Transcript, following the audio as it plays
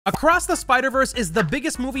Across the Spider-Verse is the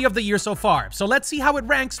biggest movie of the year so far, so let's see how it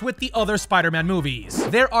ranks with the other Spider-Man movies.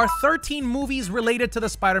 There are 13 movies related to the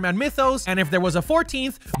Spider-Man mythos, and if there was a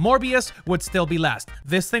 14th, Morbius would still be last.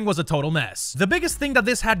 This thing was a total mess. The biggest thing that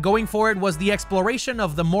this had going for it was the exploration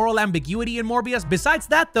of the moral ambiguity in Morbius. Besides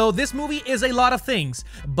that though, this movie is a lot of things,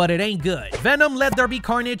 but it ain't good. Venom Let There Be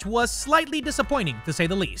Carnage was slightly disappointing, to say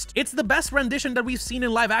the least. It's the best rendition that we've seen in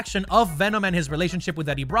live action of Venom and his relationship with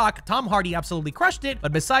Eddie Brock. Tom Hardy absolutely crushed it,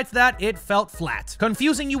 but besides that, it felt flat,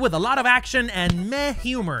 confusing you with a lot of action and meh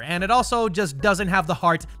humor, and it also just doesn't have the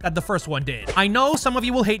heart that the first one did. I know some of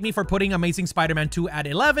you will hate me for putting Amazing Spider-Man 2 at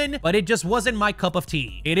 11, but it just wasn't my cup of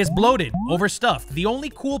tea. It is bloated, overstuffed. The only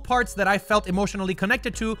cool parts that I felt emotionally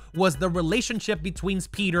connected to was the relationship between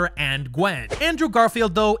Peter and Gwen. Andrew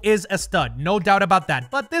Garfield, though, is a stud, no doubt about that,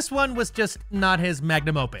 but this one was just not his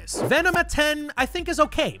magnum opus. Venom at 10, I think is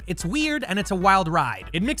okay. It's weird and it's a wild ride.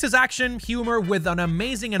 It mixes action, humor with an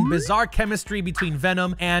amazing and bizarre chemistry between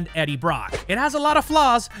Venom and Eddie Brock. It has a lot of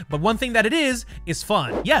flaws, but one thing that it is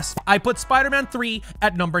fun. Yes, I put Spider-Man 3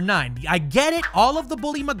 at number 9. I get it, all of the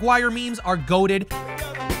Bully Maguire memes are goated.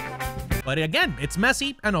 But again, it's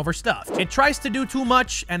messy and overstuffed. It tries to do too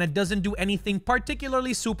much, and it doesn't do anything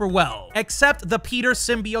particularly super well. Except the Peter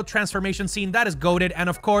symbiote transformation scene, that is goated, and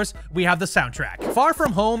of course, we have the soundtrack. Far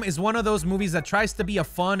From Home is one of those movies that tries to be a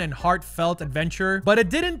fun and heartfelt adventure, but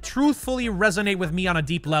it didn't truthfully resonate with me on a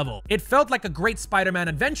deep level. It felt like a great Spider-Man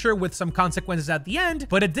adventure with some consequences at the end,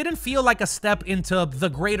 but it didn't feel like a step into the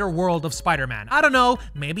greater world of Spider-Man. I don't know,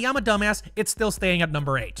 maybe I'm a dumbass, it's still staying at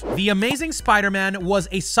number 8. The Amazing Spider-Man was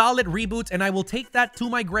a solid reboot, and I will take that to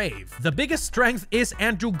my grave. The biggest strength is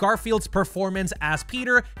Andrew Garfield's performance as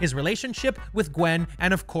Peter, his relationship with Gwen,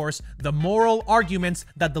 and of course, the moral arguments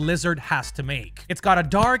that the Lizard has to make. It's got a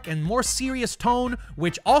dark and more serious tone,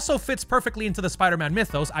 which also fits perfectly into the Spider-Man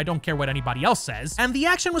mythos. I don't care what anybody else says. And the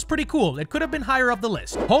action was pretty cool. It could have been higher up the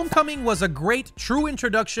list. Homecoming was a great, true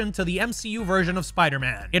introduction to the MCU version of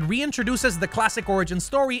Spider-Man. It reintroduces the classic origin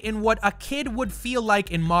story in what a kid would feel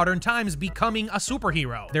like in modern times becoming a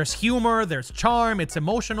superhero. There's humor, there's charm, it's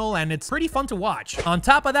emotional, and it's pretty fun to watch. On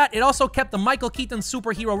top of that, it also kept the Michael Keaton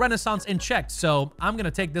superhero renaissance in check, so I'm gonna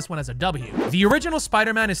take this one as a W. The original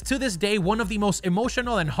Spider-Man is to this day one of the most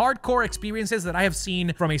emotional and hardcore experiences that I have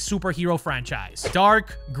seen from a superhero franchise.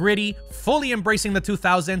 Dark, gritty, fully embracing the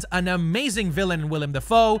 2000s, an amazing villain in Willem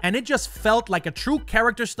Dafoe, and it just felt like a true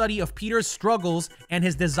character study of Peter's struggles and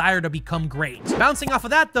his desire to become great. Bouncing off of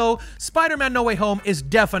that though, Spider-Man No Way Home is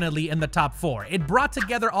definitely in the top 4. It brought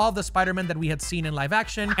together all the Spider-Man that we had seen in live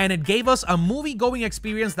action, and it gave us a movie-going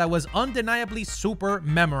experience that was undeniably super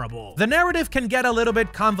memorable. The narrative can get a little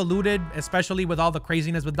bit convoluted, especially with all the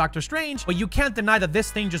craziness with Doctor Strange, but you can't deny that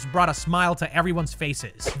this thing just brought a smile to everyone's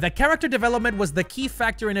faces. The character development was the key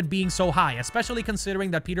factor in it being so high, especially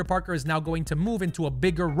considering that Peter Parker is now going to move into a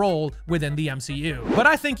bigger role within the MCU. But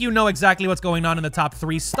I think you know exactly what's going on in the top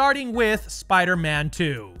 3, starting with Spider-Man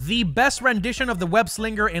 2. The best rendition of the web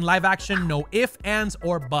slinger in live action, no ifs, ands,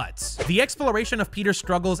 or buts. The exploration of Peter's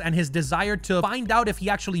struggles and his desire to find out if he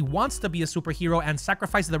actually wants to be a superhero and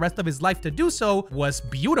sacrifice the rest of his life to do so was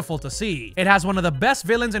beautiful to see. It has one of the best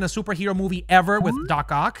villains in a superhero movie ever with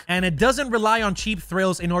Doc Ock, and it doesn't rely on cheap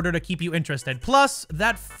thrills in order to keep you interested. Plus,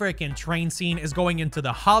 that freaking train scene is going into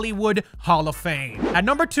the Hollywood Hall of Fame. At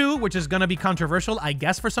number 2, which is gonna be controversial, I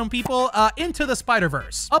guess for some people, Into the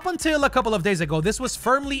Spider-Verse. Up until a couple of days ago, this was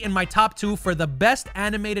firmly in my top 2 for the best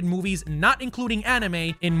animated movies, not including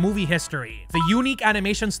anime, in movie history. The unique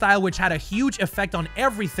animation style, which had a huge effect on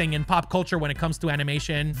everything in pop culture when it comes to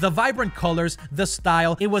animation, the vibrant colors, the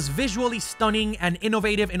style, it was visually stunning and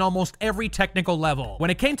innovative in almost every technical level. When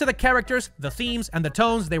it came to the characters, the themes, and the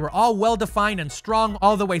tones, they were all well-defined and strong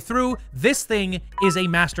all the way through. This thing is a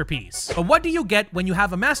masterpiece. But what do you get when you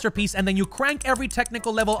have a masterpiece and then you crank every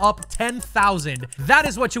technical level up 10,000? That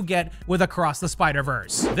is what you get with Across the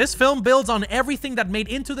Spider-Verse. This film builds on everything that made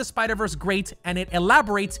Into the Spider-Verse great, and it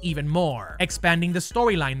elaborates even more, expanding the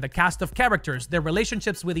storyline, the cast of characters, their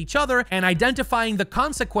relationships with each other, and identifying the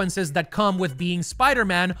consequences that come with being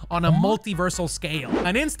Spider-Man on a multiversal scale.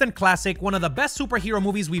 An instant classic, one of the best superhero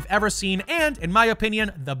movies we've ever seen, and in my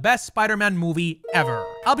opinion, the best Spider-Man movie ever.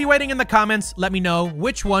 I'll be waiting in the comments. Let me know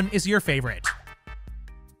which one is your favorite.